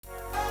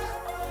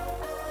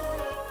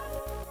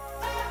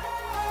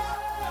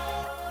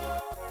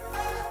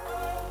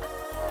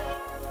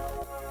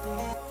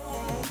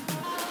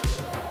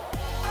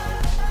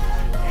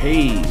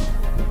Hey,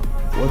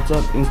 what's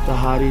up, Insta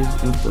hotties,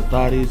 Insta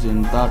thotties,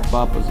 and thought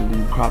boppers,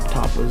 and crop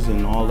toppers,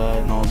 and all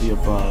that, and all the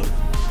above.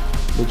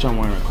 Bitch, I'm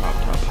wearing a crop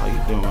top. How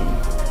you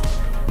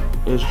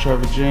doing? It's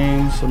Trevor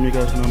James. Some of you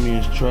guys know me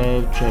as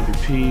Trev, Trevi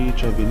P,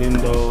 Trevi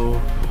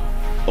Lindo,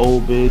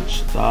 old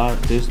bitch,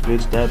 thought, this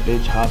bitch, that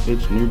bitch, hot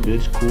bitch, new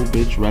bitch, cool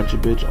bitch,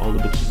 ratchet bitch, all the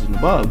bitches and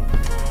above.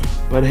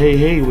 But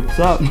hey, what's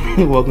up?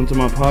 Welcome to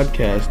my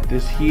podcast.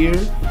 This here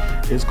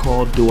is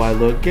called Do I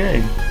Look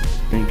Gay?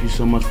 Thank you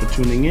so much for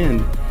tuning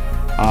in.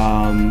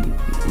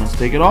 Let's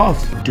take it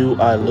off. Do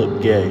I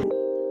look gay?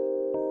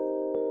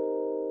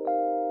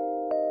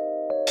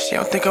 She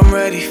don't think I'm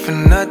ready for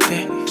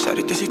nothing.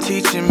 Shawty thinks she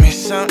teaching me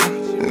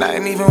something, and I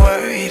ain't even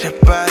worried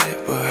about it.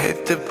 We'll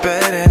hit the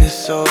bed and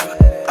it's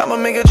over. I'ma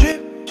make a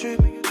drip.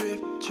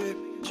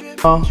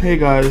 Oh, hey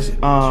guys.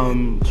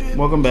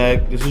 Welcome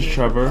back. This is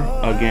Trevor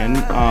again.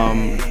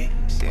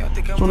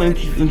 Just want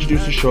to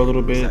introduce the show a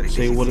little bit,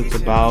 say what it's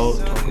about,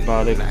 talk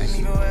about it. It's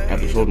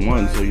episode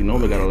 1, so you know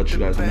we gotta let you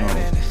guys know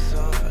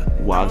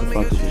why the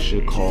fuck is this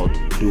shit called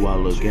Do I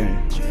Look Gay?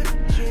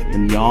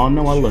 And y'all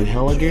know I look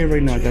hella gay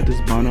right now. I got this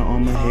bonnet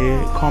on my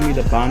head. Call me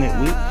the bonnet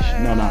witch.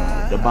 No,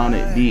 the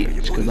bonnet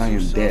bitch, because I am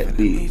that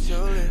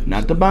bitch.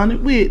 Not the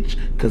bonnet witch,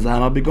 because I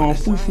don't be going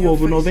foo-foo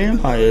over no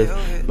vampires.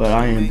 But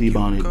I am the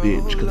bonnet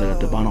bitch, because I got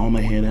the bonnet on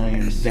my head and I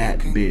am that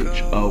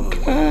bitch.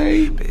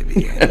 Okay?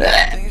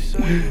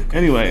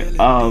 Anyway,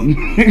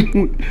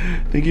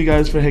 thank you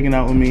guys for hanging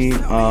out with me.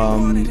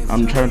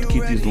 I'm trying to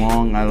keep these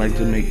long. I like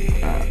to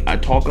make, I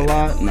talk a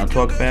lot and I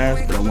talk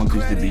fast, but I want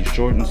these to be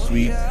short and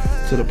sweet,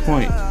 to the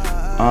point.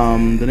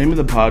 The name of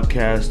the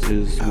podcast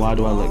is Why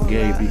Do I Look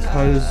Gay?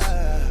 Because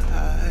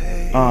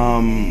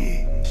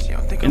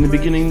in the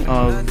beginning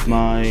of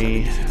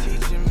my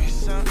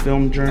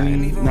film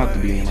journey, not the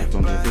beginning of my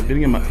film journey,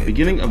 the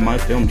beginning of my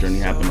film journey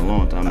happened a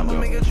long time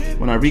ago.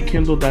 When I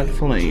rekindled that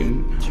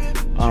flame,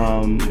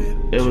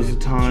 it was a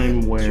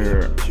time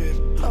where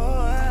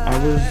I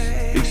was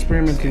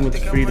experimenting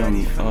with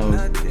freedom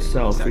of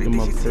self, freedom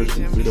of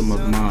person, freedom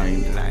of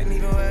mind,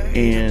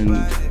 and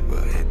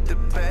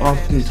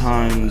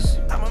oftentimes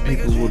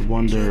people would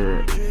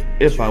wonder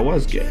if I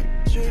was gay.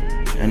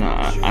 And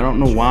I don't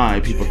know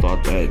why people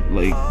thought that.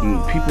 Like,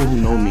 people who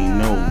know me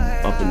know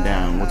up and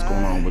down what's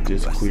going on with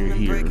this queer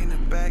here.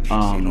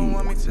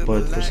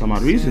 But for some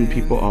odd reason,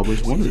 people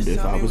always wondered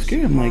if I was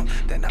gay. I'm like,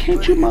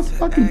 can't you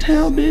motherfucking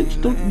tell, bitch?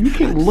 You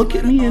can't look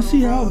at me and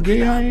see how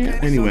gay I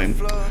am? Anyway,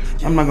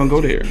 I'm not gonna go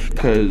there,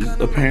 because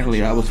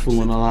apparently I was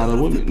fooling a lot of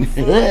women.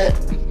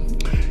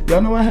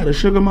 Y'all know I had a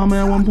sugar mama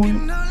at one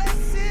point?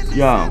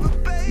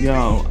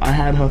 Yo, I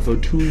had her for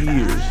 2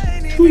 years.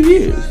 2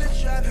 years.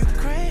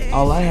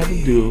 All I had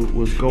to do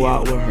was go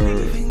out with her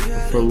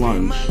for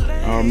lunch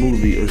or a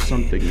movie or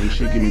something, and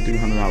she'd give me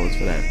 $300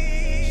 for that.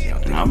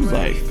 And I was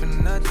like,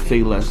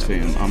 say less,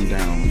 fam, I'm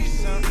down.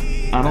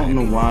 I don't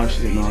know why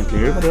she didn't know how to.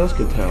 Everybody else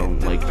could tell.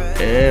 Like,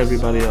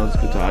 everybody else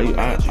could tell.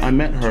 I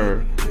met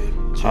her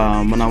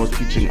when I was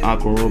teaching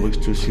aqua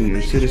aerobics to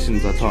senior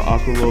citizens. I taught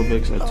aqua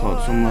aerobics, I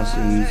taught swim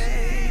lessons.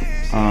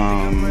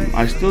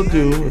 I still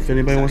do. If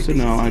anybody wants to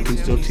know, I can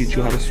still teach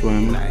you how to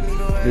swim.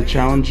 The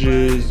challenge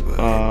is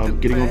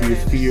getting over your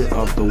fear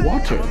of the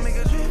water.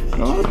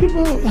 And a lot of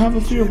people have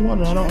a fear of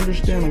water. I don't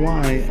understand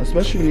why,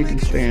 especially when you can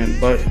stand.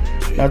 But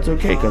that's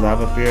okay, because I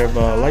have a fear of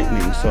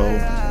lightning. So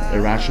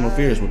irrational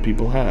fear is what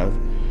people have.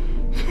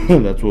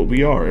 That's what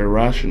we are,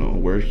 irrational.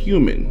 We're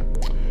human.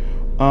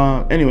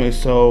 Anyway,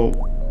 so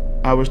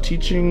I was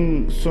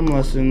teaching swim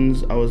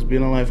lessons. I was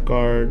being a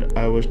lifeguard.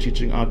 I was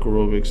teaching aqua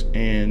aerobics,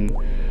 and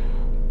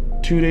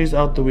 2 days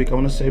out the week, I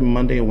want to say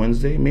Monday and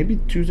Wednesday, maybe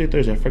Tuesday,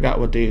 Thursday, I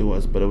forgot what day it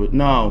was, but it was,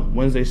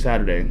 Wednesday,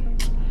 Saturday,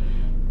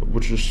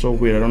 which was so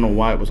weird. I don't know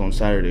why it was on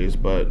Saturdays,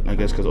 but I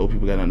guess because old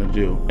people got nothing to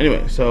do.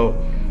 Anyway, so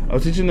I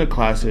was teaching the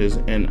classes,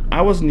 and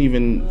I wasn't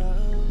even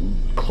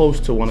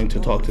close to wanting to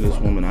talk to this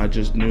woman. I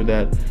just knew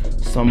that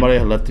somebody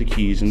had left the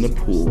keys in the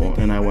pool,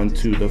 and I went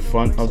to the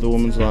front of the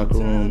woman's locker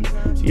room,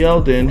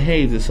 yelled in,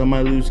 hey, did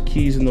somebody lose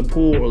keys in the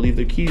pool or leave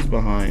their keys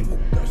behind?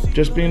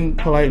 Just being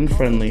polite and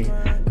friendly.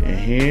 And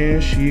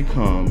here she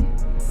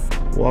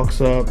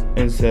walks up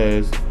and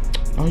says,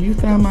 oh, you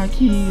found my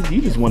keys?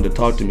 You just wanted to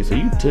talk to me, so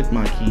you took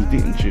my keys,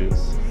 didn't you?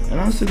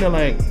 And I'm sitting there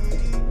like,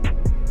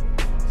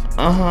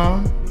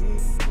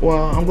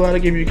 well, I'm glad I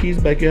gave you your keys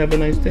back. You have a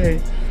nice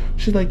day.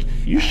 She's like,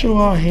 you sure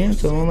are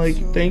handsome. I'm like,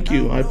 thank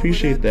you, I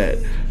appreciate that.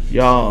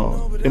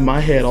 Y'all, in my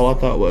head, all I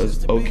thought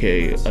was,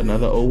 okay,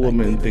 another old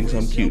woman thinks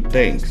I'm cute,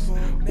 thanks.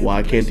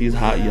 Why can't these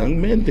hot young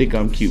men think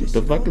I'm cute?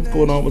 The fuck is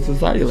going on with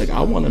society? Like,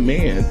 I want a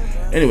man.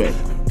 Anyway,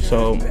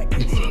 so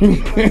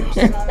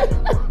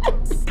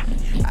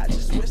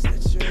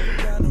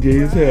gay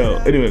as hell.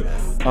 Anyway,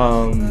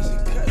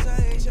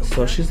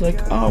 so she's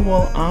like, oh,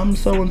 well, I'm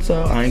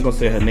so-and-so. I ain't gonna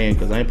say her name,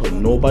 because I ain't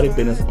putting nobody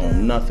business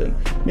on nothing.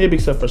 Maybe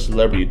except for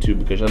celebrity, too,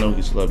 because I know who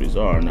these celebrities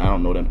are, and I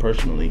don't know them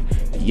personally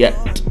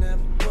yet.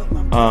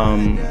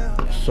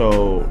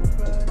 So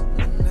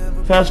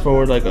Fast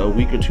forward like a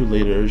week or two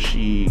later,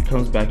 she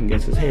comes back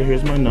and says, hey,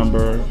 here's my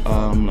number.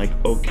 Like,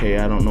 okay,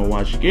 I don't know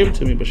why she gave it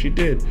to me, but she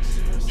did.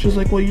 She was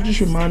like, well, you just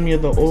remind me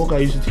of the old guy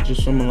who used to teach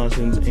us swimming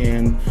lessons,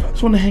 and I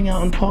just want to hang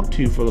out and talk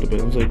to you for a little bit.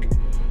 I was like,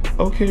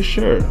 okay,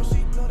 sure.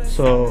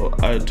 So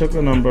I took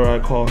her number, I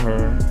called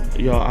her.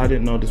 Y'all, I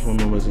didn't know this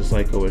woman was as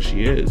psycho as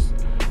she is.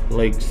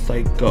 Like,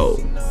 psycho.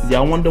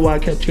 Y'all wonder why I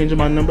kept changing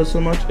my number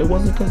so much? It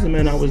wasn't because the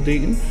man I was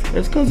dating.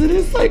 It's because it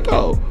is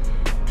psycho.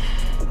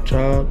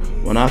 Child,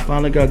 when I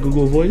finally got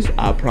Google Voice,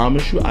 I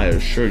promise you, I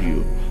assure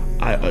you,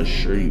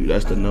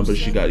 that's the number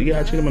she got. Yeah,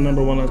 I changed my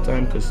number one last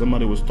time because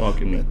somebody was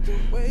stalking me.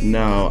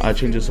 Now, I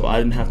changed it so I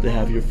didn't have to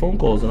have your phone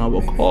calls, and I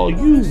will call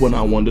you when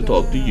I want to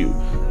talk to you.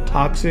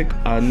 Toxic,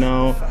 I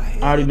know.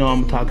 I already know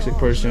I'm a toxic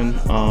person.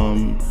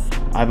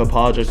 I've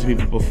apologized to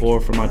people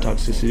before for my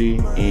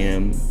toxicity,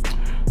 and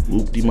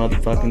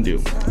whoop-de-motherfucking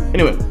do.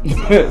 Anyway,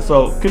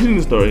 so,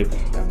 continue the story.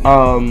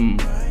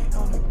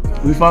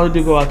 We finally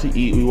did go out to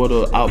eat. We went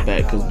to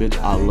Outback because, bitch,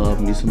 I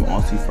love me some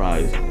Aussie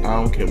fries. I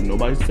don't care what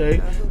nobody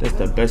say. That's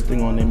the best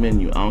thing on their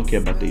menu. I don't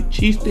care about their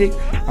cheese stick.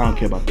 I don't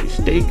care about their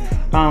steak.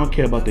 I don't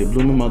care about their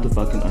blooming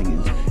motherfucking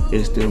onions.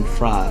 It's them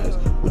fries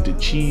with the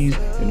cheese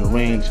and the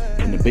ranch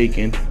and the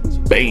bacon.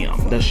 Bam!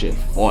 That shit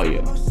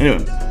fire.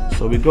 Anyway,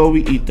 so we go,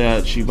 we eat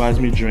that. She buys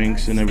me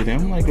drinks and everything.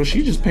 I'm like, well,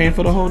 she just paying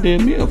for the whole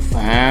damn meal.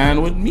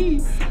 Fine with me.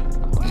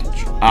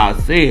 I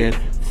said,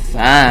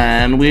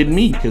 fine with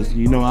me, because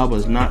you know I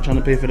was not trying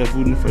to pay for that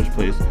food in the first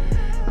place.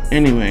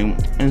 Anyway,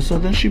 and so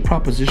then she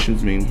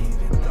propositions me.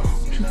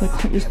 She's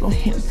like, oh, you're so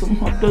handsome.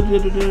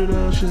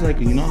 She's like,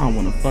 you know I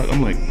want to fuck.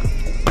 I'm like,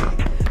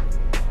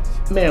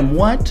 ma'am,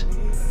 what?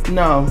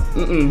 No,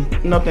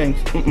 no thanks.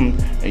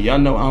 And y'all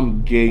know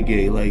I'm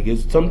gay. Like,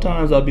 it's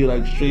sometimes I'll be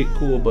like straight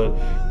cool, but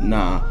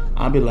nah,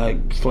 I'll be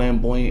like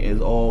flamboyant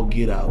as all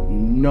get out.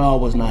 No, I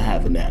was not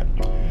having that.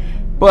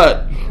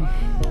 But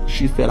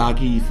she said, I'll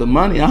give you some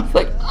money. I was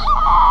like,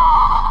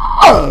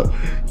 oh,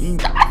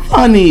 yes,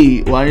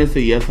 honey. Well, I didn't say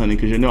yes, honey,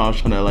 because you know I was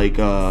trying to, like,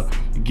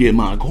 get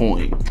my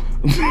coin.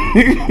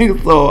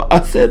 So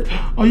I said,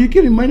 are you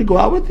giving money to go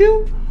out with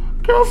you?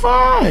 Girl,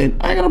 fine.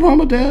 I ain't got no problem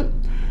with that.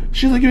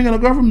 She's like, you ain't got a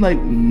girlfriend? I'm like,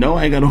 no,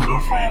 I ain't got no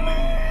girlfriend.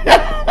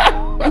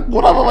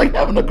 What I look like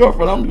having a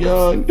girlfriend? I'm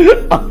young.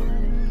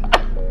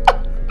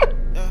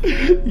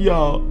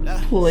 Y'all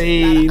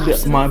played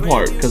my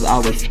part because I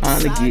was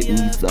trying to get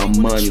me some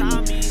money.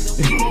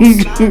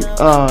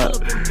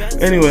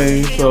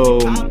 Anyway, so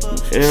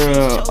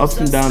ups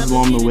and downs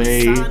along the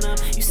way.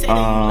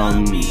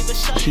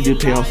 She did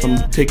pay off some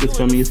tickets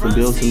for me, some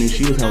bills for me.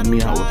 She was helping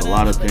me out with a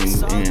lot of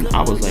things, and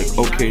I was like,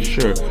 okay,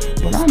 sure.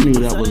 But I knew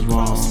that was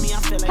wrong.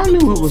 I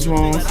knew it was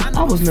wrong.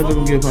 I was never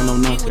gonna give her no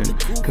nothing.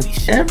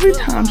 Because every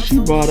time she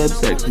brought up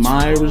sex,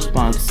 my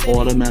response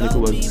automatically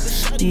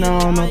was,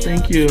 no,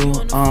 thank you.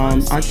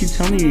 I keep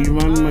telling you, you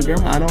remind me of my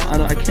grandma.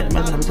 I can't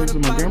imagine having sex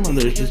with my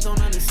grandmother.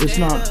 It's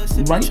not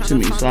right to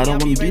me. So I don't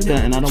want to do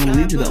that, and I don't want to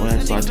leave you that way.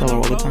 So I tell her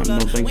all the time, no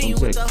thanks, I'm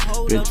sick.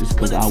 Bitch, it's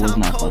because I was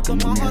not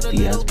fucking a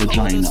nasty ass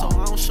vagina.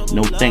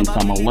 No thanks,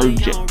 I'm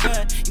allergic.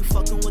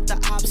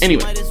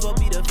 Anyway,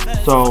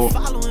 so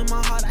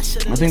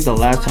I think the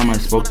last time I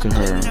spoke to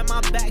her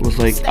was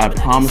like, I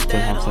promised to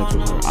have sex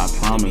with her. I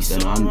promised,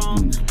 and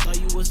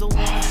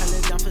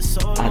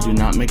I do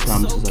not make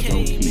promises I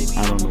don't keep.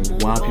 I don't know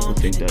why people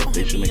think that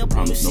they should make a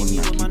promise knowing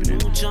they're not keeping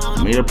it.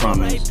 I made a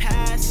promise,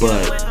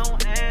 but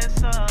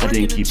I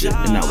didn't keep it,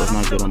 and that was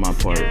not good on my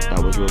part.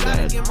 That was real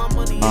bad.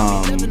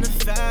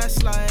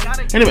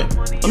 Anyway,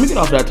 let me get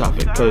off that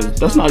topic, because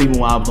that's not even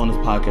why I was on this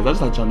podcast. I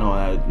just let y'all know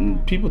that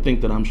people think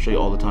that I'm straight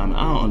all the time, and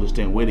I don't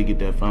understand where they get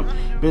that from.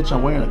 Bitch,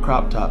 I'm wearing a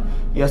crop top.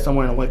 Yes, I'm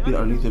wearing a white beater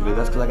underneath of it.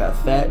 That's because I got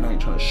fat, and I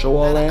ain't trying to show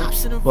all that,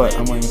 but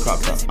I'm wearing a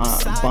crop top.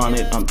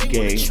 Bonnet, I'm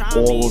gay,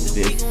 all of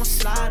this,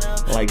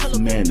 like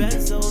men.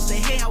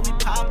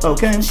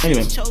 Okay,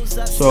 anyway,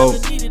 so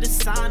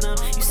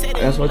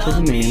that's why I chose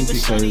the name,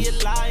 because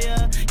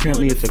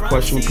apparently it's a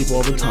question with people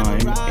all the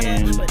time,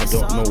 and I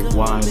don't know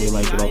why they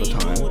like it all the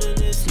time.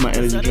 It's my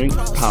energy drink,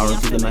 power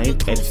through the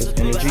night, excess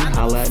energy.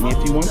 Holla at me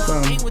if you want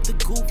some.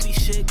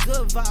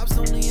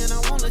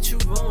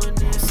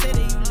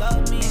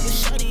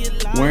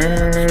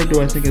 Where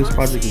do I think this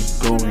project is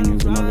going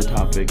is another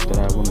topic that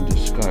I want to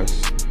discuss.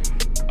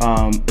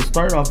 It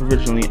started off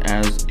originally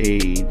as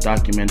a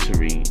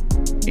documentary,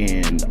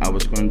 and I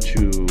was going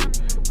to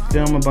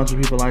film a bunch of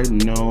people I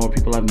know, or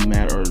people I've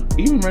met, or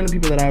even random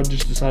people that I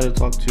just decided to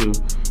talk to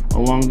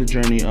along the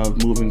journey of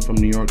moving from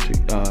New York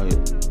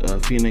to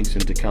Phoenix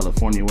and to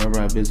California, wherever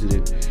I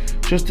visited,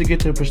 just to get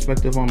their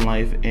perspective on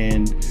life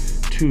and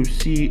to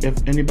see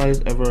if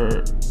anybody's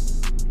ever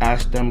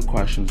asked them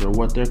questions, or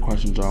what their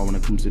questions are when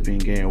it comes to being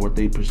gay, or what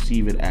they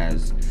perceive it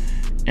as.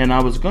 And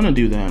I was going to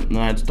do that, and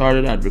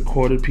I'd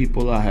recorded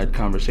people, I had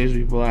conversations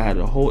with people, I had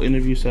a whole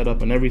interview set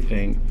up and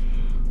everything,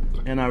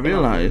 and I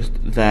realized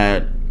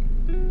that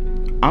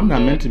I'm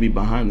not meant to be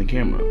behind the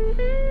camera.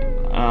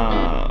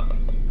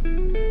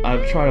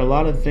 I've tried a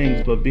lot of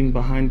things, but being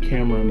behind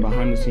camera and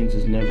behind the scenes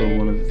is never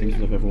one of the things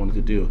that I've ever wanted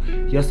to do.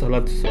 Yes, I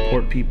love to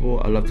support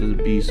people. I love to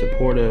be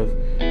supportive,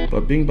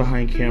 but being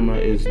behind camera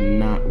is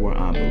not where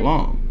I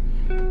belong.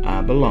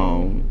 I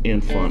belong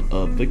in front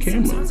of the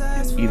camera,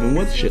 even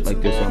with shit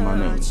like this on my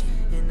nose.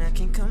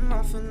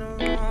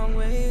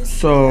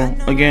 So,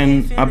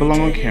 again, I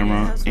belong on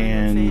camera,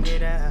 and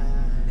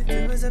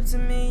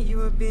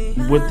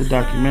with the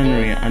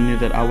documentary, I knew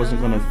that I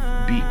wasn't going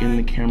to be in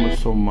the camera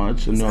so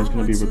much. I knew I was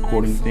going to be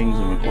recording things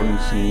and recording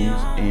scenes,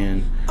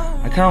 and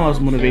I kind of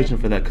lost motivation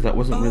for that because that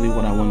wasn't really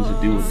what I wanted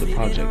to do with the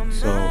project.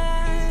 So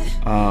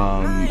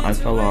I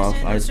fell off.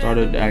 I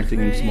started acting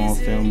in small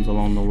films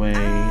along the way,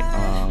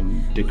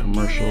 did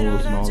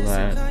commercials and all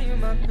that,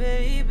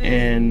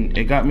 and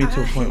it got me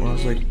to a point where I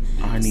was like,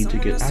 I need to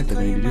get active,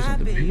 I need to do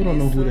something. People don't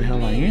know who the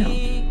hell I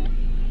am.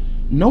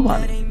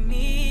 Nobody.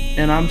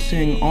 And I'm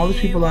seeing all these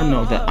people I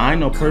know that I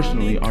know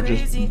personally are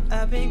just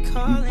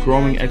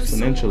growing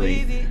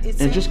exponentially,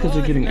 and just because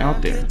they're getting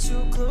out there,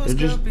 they're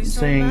just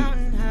saying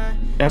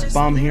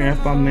F-bomb here,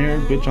 F-bomb there,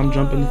 bitch, I'm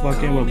jumping the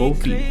fuck in with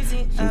both feet.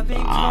 So,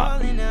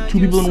 two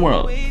people in the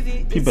world,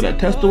 people that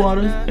test the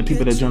waters and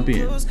people that jump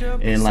in.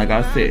 And like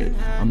I said,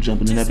 I'm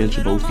jumping in that bitch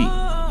with both feet.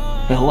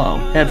 Hello,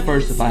 head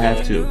first if I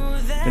have to.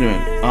 Anyway,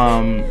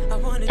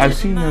 I've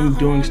seen them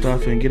doing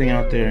stuff and getting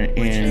out there,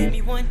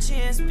 and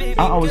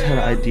I always had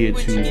an idea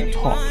to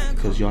talk,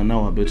 because y'all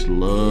know a bitch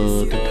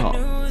love to talk.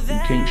 You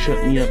can't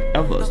shut me up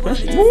ever,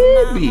 especially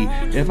me.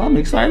 If I'm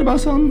excited about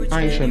something,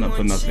 I ain't shutting up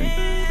for nothing.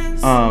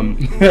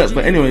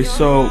 But anyway,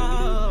 so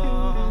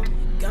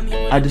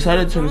I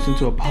decided to turn this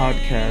into a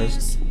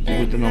podcast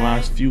within the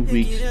last few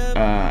weeks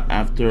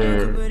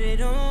after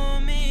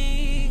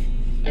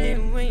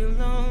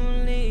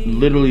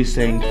literally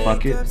saying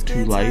fuck it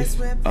to life,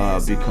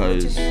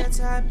 because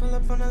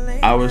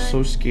I was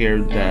so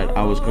scared that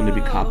I was going to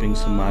be copying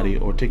somebody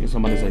or taking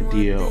somebody's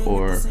idea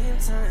or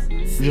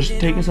just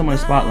taking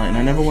somebody's spotlight, and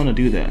I never want to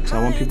do that because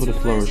I want people to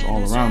flourish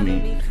all around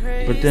me.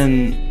 But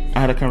then I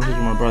had a conversation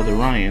with my brother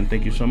Ryan.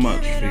 Thank you so much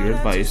for your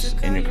advice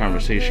and your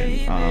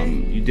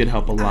conversation. You did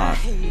help a lot.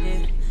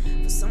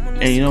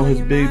 And you know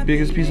his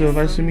biggest piece of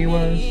advice to me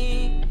was,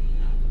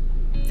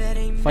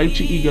 fight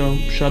your ego,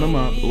 shut him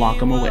up,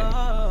 lock him away.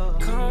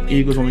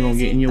 Ego's only gonna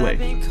get in your way.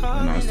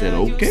 And I said,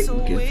 okay,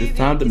 guess it's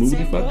time to move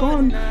the fuck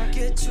on.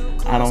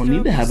 I don't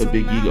need to have a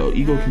big ego.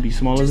 Ego can be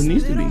small as it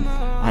needs to be.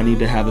 I need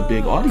to have a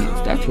big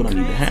audience. That's what I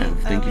need to have.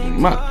 Thank you very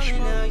much.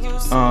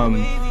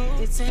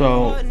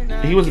 So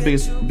he was the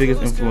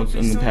biggest influence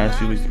in the past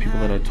few weeks, the people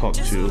that I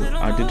talked to.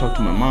 I did talk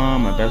to my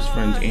mom, my best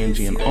friends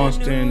Angie and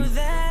Austin,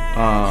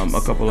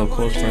 a couple of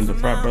close friends and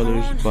frat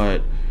brothers,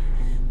 but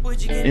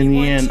in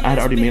the end, I had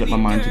already made up my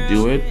mind to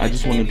do it. I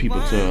just wanted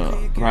people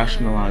to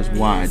rationalize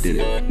why I did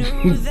it.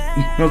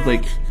 I was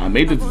like, I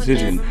made the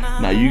decision.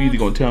 Now you either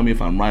gonna tell me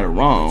if I'm right or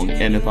wrong,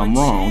 and if I'm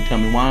wrong, tell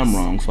me why I'm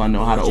wrong so I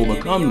know how to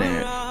overcome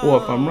that.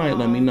 Or if I'm right,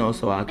 let me know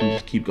so I can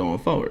just keep going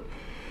forward.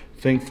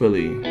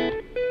 Thankfully,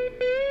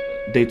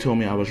 they told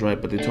me I was right,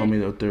 but they told me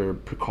that their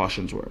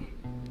precautions were.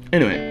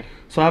 Anyway,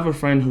 so I have a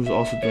friend who's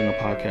also doing a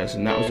podcast,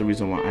 and that was the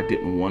reason why I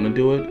didn't want to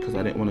do it, because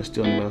I didn't want to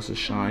steal anybody else's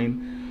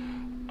shine.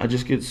 I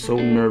just get so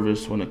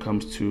nervous when it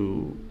comes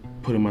to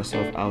putting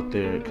myself out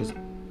there, because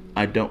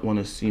I don't want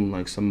to seem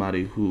like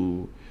somebody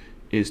who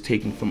is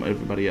taking from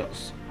everybody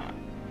else.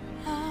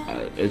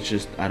 It's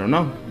just, I don't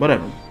know,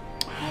 whatever.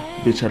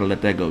 Bitch had to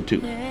let that go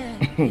too.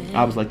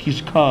 I was like,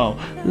 Keisha Cole,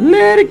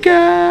 let it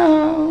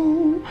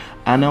go.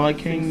 I know I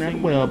can't that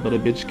well, but a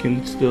bitch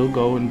can still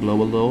go and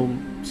blow a little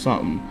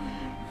something.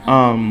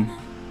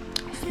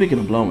 Speaking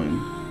of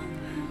blowing,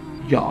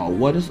 y'all,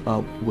 what is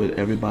up with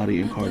everybody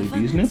in Cardi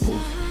B's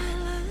nipples?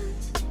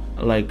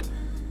 Like,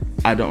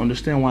 I don't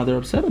understand why they're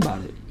upset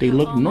about it. They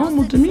look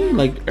normal to me.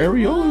 Like,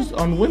 areolas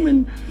on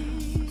women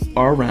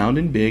are round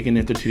and big, and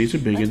if their titties are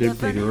bigger, they're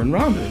bigger and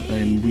rounder,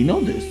 and we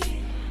know this.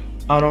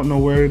 I don't know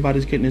where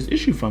everybody's getting this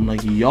issue from.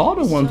 Like, y'all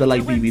the ones that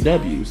like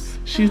BBWs.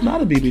 She's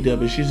not a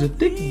BBW, she's a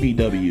thick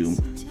BW.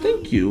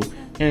 Thank you.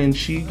 And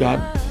she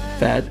got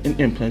fat and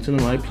implants in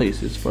the right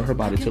places for her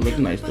body to look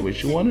nice the way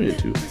she wanted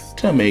it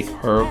to make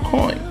her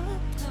coin.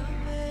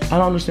 I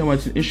don't understand why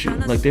it's an issue.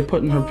 Like, they're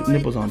putting her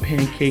nipples on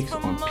pancakes,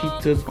 on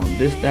pizzas, on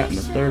this, that, and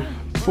the third.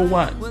 For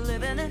what?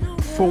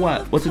 For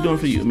what? What's it doing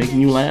for you? Making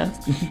you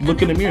laugh?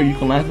 Look in the mirror, you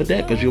can laugh at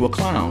that because you're a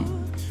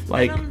clown.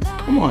 Like,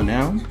 come on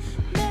now.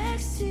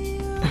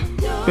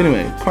 But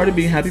anyway, Cardi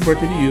B, happy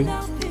birthday to you.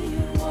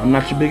 I'm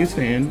not your biggest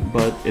fan,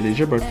 but it is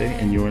your birthday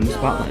and you're in the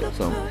spotlight.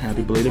 So,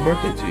 happy belated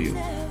birthday to you.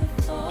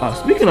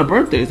 Speaking of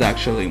birthdays,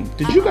 actually,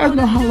 did you guys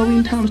know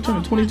Halloween Town is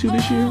turning 22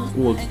 this year?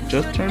 Well,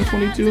 just turned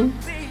 22?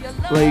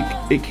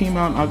 Like, it came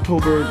out in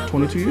October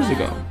 22 years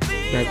ago.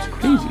 That's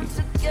crazy.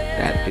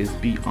 That is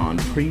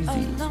beyond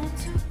crazy.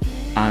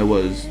 I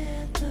was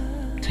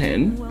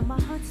 10.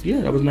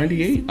 Yeah, that was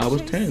 98. I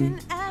was 10.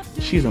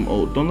 Jeez, I'm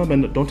old.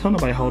 Don't tell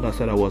nobody how old I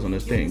said I was on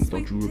this thing.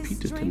 Don't you repeat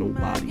this to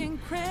nobody.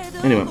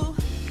 Anyway,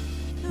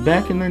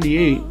 back in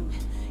 98,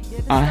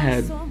 I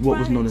had what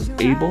was known as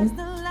Able.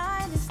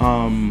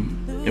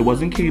 It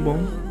wasn't cable.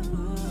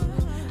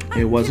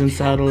 It wasn't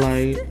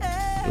satellite.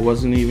 It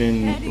wasn't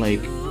even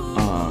like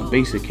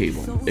basic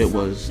cable. It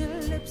was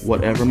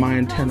whatever my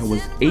antenna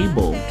was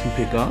able to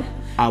pick up,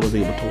 I was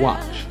able to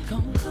watch.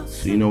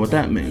 So you know what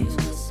that means.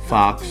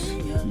 Fox,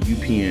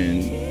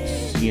 UPN,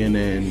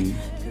 CNN,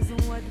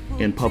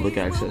 and public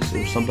access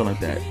or something like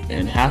that.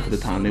 And half of the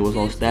time they was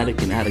all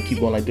static and I had to keep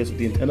going like this with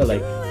the antenna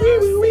like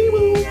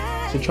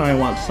to try and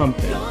watch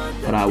something.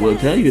 But I will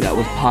tell you that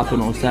was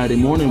popping on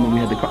Saturday morning when we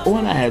had the car. Oh,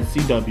 and I had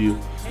CW.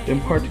 Them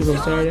cartoons on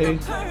Saturday,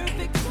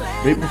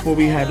 right before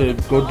we had to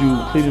go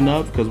do cleaning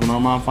up, because when our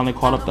mom finally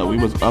caught up that we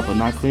was up and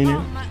not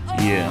cleaning,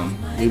 yeah,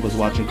 we was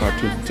watching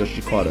cartoons until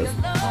she caught us.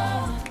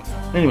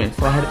 Anyway,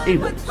 so I had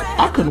Able.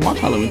 I couldn't watch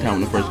Halloween Town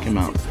when it first came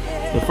out.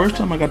 The first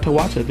time I got to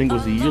watch it, I think,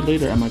 was a year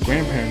later at my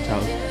grandparents'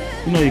 house.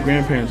 You know, your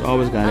grandparents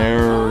always got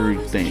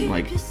everything,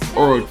 like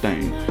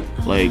everything.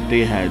 Like,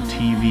 they had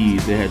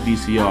TVs, they had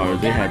VCRs,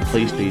 they had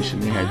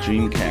PlayStation, they had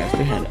Dreamcast,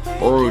 they had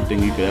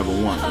everything you could ever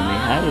want, and they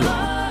had it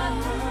all.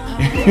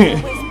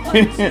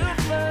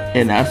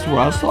 And that's where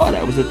I saw it.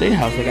 I was at their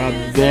house. Like, I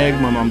begged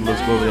my mom,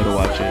 let's go over there to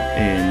watch it,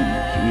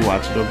 and we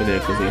watched it over there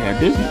because they had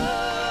Disney.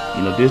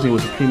 You know, Disney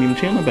was a premium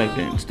channel back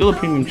then. Still a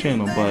premium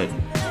channel, but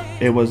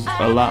it was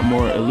a lot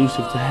more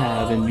elusive to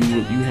have, and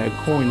you had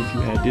coin if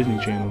you had Disney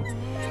Channel.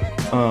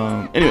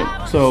 Anyway,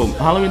 so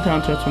Halloween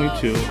Town turns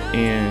 22,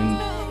 and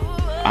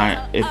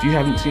if you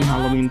haven't seen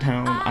Halloween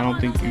Town, I don't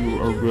think you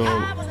are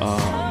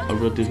a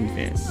real Disney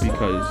fan,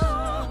 because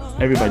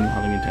everybody knew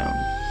Halloween Town.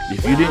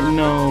 If you didn't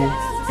know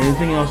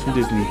anything else from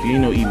Disney, if you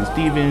didn't know Even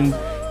Stevens,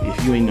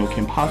 if you ain't know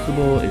Kim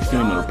Possible, if you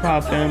ain't know the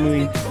Proud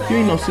Family, if you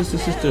ain't know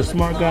Sister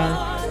Smart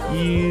Guy,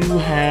 you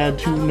had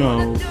to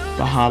know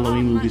the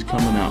Halloween movies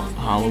coming out.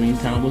 Halloween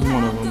Town was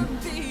one of them.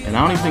 And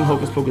I don't even think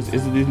Hocus Pocus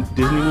is a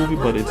Disney movie,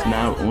 but it's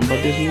now owned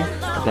by Disney.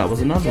 But that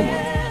was another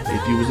one.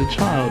 If you was a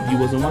child, you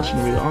wasn't watching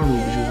the rated R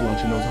movies, you was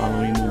watching those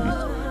Halloween movies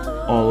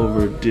all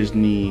over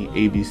Disney,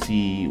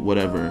 ABC,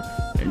 whatever.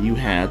 And you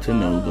had to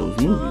know those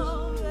movies.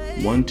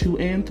 1, 2,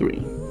 and 3.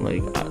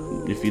 Like,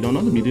 if you don't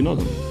know them, you do know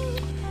them.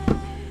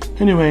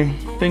 Anyway,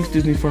 thanks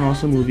Disney for an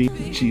awesome movie.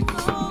 Jesus.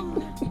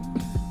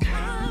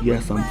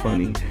 Yes, I'm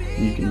funny.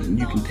 You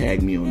can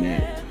tag me on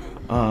that.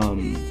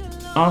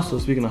 Also,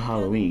 speaking of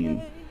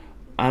Halloween,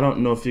 I don't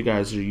know if you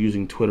guys are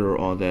using Twitter or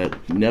all that.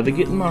 Never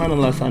get in mine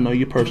unless I know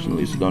you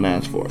personally, so don't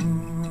ask for it.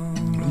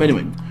 But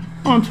anyway,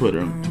 on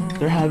Twitter,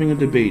 they're having a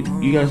debate.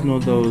 You guys know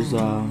those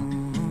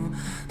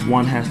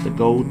One Has to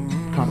Go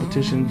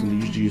competitions, and they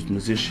usually use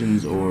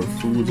musicians or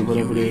foods or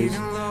whatever it is.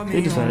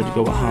 They decided to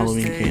go with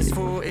Halloween candy.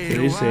 So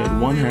they said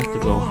One Has to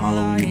Go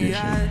Halloween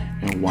edition,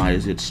 and why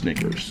is it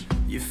Snickers?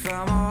 The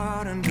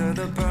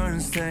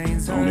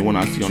only one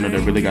I see on there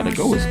that really gotta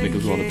go is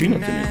Snickers with all the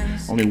peanuts in it.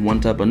 Only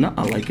one type of nut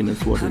I like, and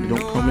it's what they don't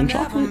come in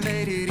chocolate.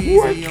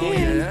 Or it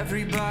can.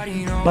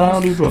 But I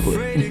don't do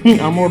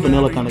chocolate. I'm more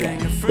vanilla kind of guy.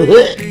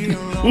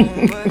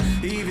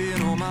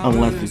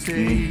 Unless it's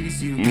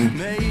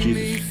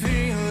Jesus.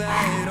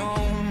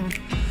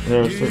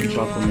 There are certain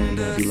chocolate men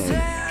that be like,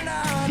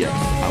 yes,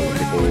 I would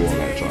take all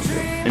that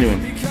chocolate. Anyway,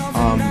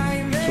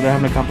 so they're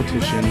having a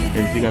competition.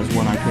 If you guys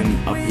want, I can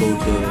upload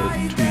the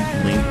tweet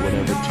link,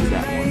 whatever, to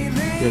that one.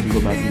 You have to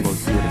go back and go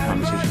see what the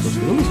conversation was.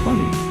 It was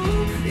funny.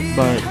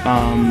 But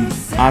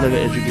out of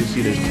it, as you can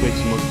see, there's Twix,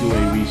 Milky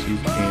Way, Reese's,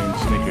 and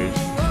Snickers,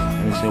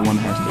 and they say one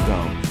has to go.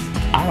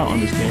 I don't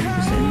understand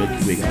people saying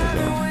Milky Way gotta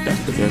go.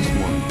 That's the best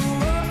one.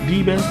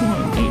 The best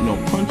one. Ain't no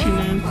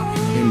punchiness,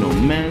 ain't no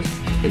mess.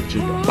 It's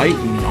just a bite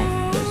and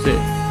that's it.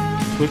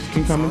 Twix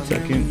can come in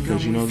second,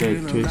 because you know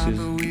that Twix is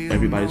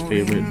everybody's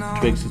favorite.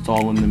 Twix, it's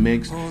all in the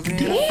mix.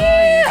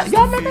 Damn!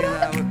 Y'all remember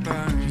that?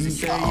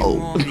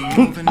 Yo!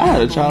 I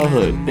had a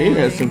childhood. They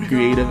had some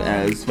creative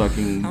ass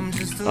fucking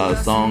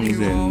songs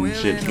and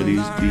shit for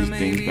these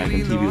things back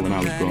on TV when I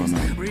was growing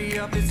up.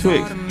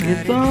 Twix,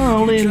 it's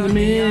all in the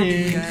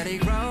mix.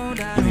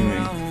 Anyway,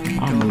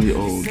 I'm really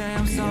old.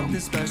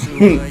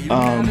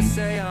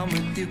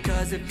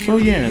 So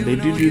yeah, they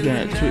do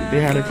that.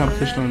 They had a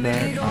competition on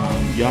that.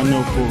 Y'all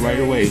know for right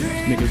away,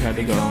 Snickers had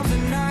to go.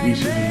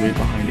 Reese's was right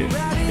behind it.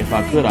 If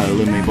I could, I'd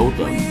eliminate both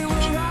of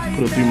them.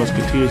 Put the Three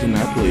Musketeers in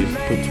that place.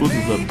 Put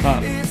Twizzlers up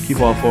top.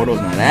 Keep all 4 of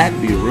those. Now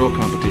that'd be a real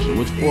competition.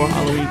 Which 4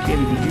 Halloween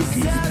candies would you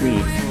choose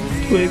between?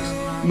 Twix,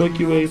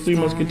 Milky Way, Three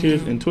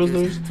Musketeers, and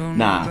Twizzlers?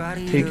 Nah,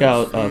 take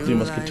out Three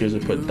Musketeers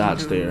and put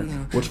Dots there.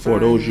 Which 4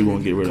 of those you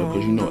gonna get rid of?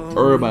 Because you know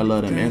everybody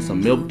love them. And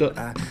some Milk Duds.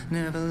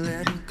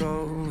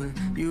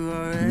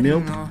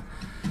 Milk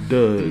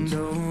Duds.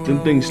 Them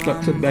things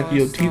stuck to the back of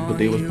your teeth, but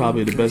they was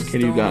probably the best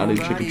candy you got out of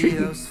trick or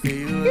treating.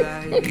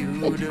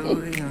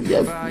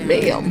 Yes,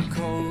 ma'am.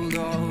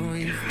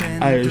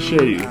 I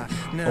assure you,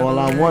 all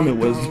I wanted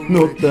was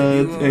Milk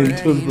Duds and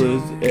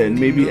Twizzlers and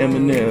maybe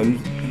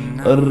M&M's.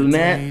 Other than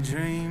that,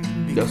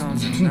 that's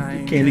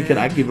candy could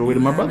I give away to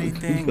my brother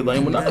because I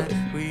ain't with none of it.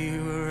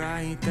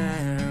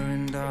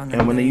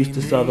 And when they used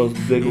to sell those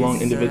big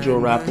long individual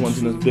wrapped ones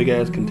in those big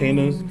ass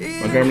containers,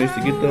 my grandma used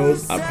to get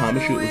those. I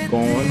promise you it was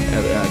gone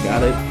after I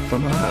got it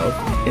from her house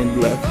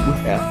and left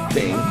with that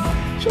thing.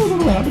 She was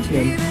what happened to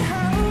them.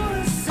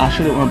 I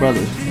should have my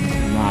brothers.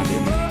 Nah, I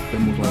didn't.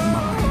 Them was all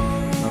mine.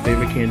 my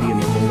favorite candy in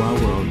the whole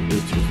wide world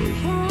is Twizzlers.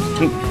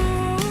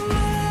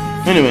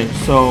 Anyway,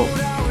 so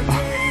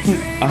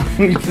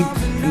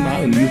I'm not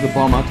gonna use up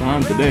all my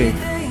time today.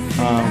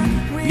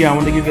 Yeah, I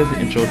wanted to give you guys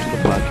an intro to the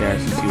podcast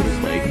and see what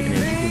it's like. And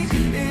as you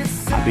can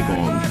see, I be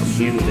going from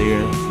here to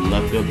there, from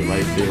left field to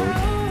right field,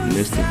 from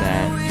this to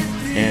that,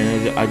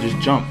 and I just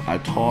jump. I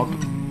talk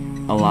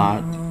a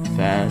lot,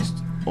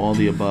 fast, all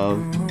the above,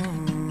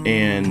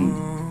 and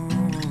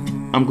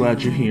I'm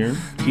glad you're here.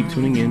 Keep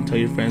tuning in. Tell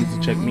your friends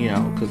to check me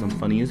out because I'm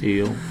funny as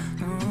hell.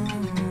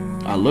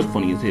 I look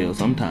funny as hell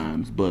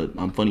sometimes, but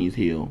I'm funny as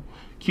hell,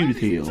 cute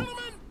as hell,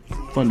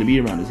 fun to be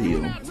around as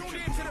hell.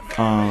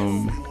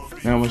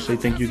 And I want to say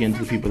thank you again to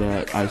the people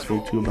that I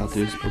spoke to about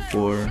this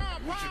before.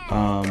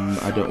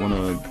 I don't want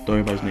to throw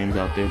everybody's names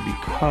out there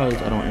because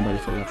I don't want anybody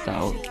to feel left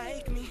out.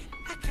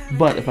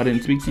 But if I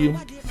didn't speak to you,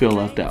 feel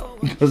left out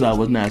because I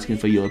wasn't asking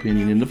for your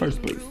opinion in the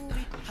first place.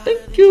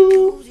 Thank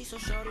you.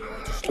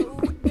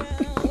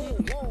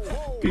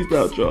 Peace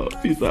out, y'all.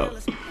 Peace out.